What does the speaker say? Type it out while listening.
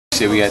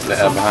shit, we at the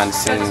behind the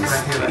scenes,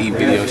 the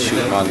E-video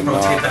shoot, Mally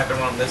Mall,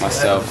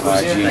 myself,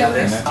 YG,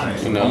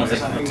 you know,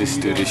 just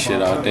do this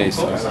shit all day,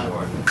 so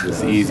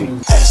it's easy.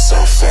 That's so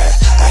fat,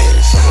 I hit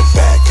it from the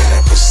back and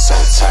that pussy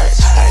so tight.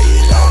 I eat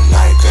it all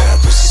night, girl,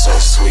 that pussy so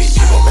sweet.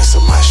 You gon' mess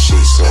up my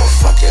sheets, so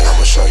fuck it,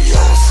 I'ma show you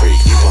I'm a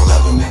freak. You gon'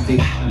 love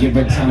it. Give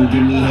her tongue,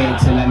 give me head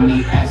till I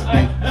need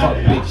aspect. Fuck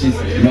bitches,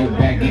 no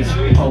baggage,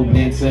 pole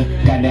dancer,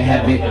 gotta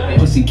have it.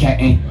 Pussy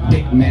cat ain't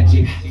dick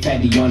magic.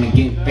 Fatty on it,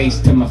 get face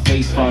till my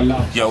face fall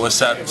off. Yo,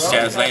 what's up? It's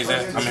Jazz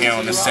Lazer. I'm here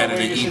on the set of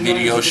the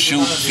E-video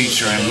shoot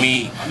featuring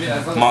me,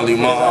 Mally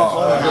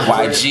Mall,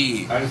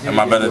 YG, and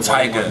my brother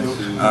Tyga.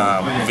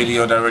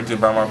 Video directed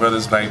by my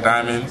brothers Black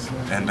Diamond.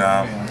 And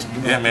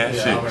yeah, man,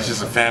 shit, it's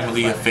just a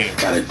family affair.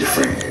 Got a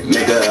different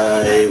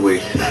nigga, hey,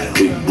 wait,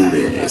 big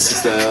booty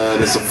sister,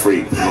 that's a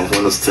freak. No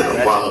one us to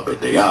the wall,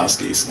 but they all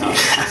ski.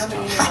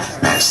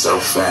 That's so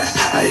fat,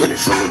 I eat it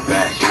from the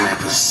back and that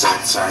pussy so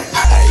tight.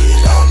 I eat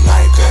it all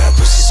night, girl, that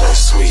pussy so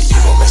sweet.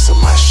 You gon' mess up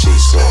my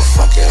sheets, so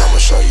fuck it, I'ma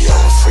show you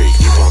I'm a freak.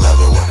 You gon'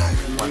 love it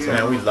when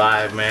Man, we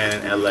live,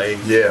 man, in LA.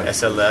 Yeah.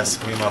 SLS,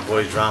 me and my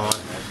boy Drama,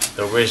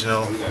 the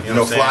original. You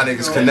know, fly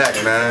niggas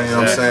connect, man. You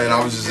know what I'm saying?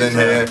 I was just in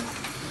here.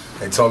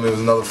 They told me it was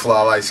another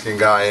fly light-skinned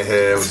guy in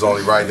here. It was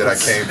only right that I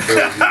came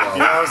through. You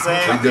know what I'm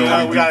saying? We do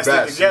what we do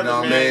best, you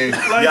know what I mean?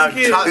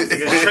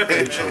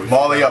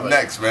 Mally up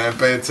next, man.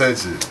 Pay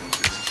attention.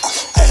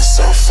 That's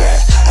so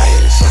fat, I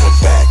hit it from the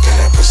back and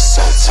that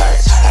pussy so tight.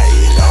 I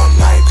eat it all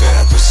night, girl,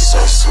 that pussy so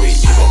sweet.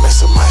 You gon'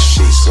 mess up my shit.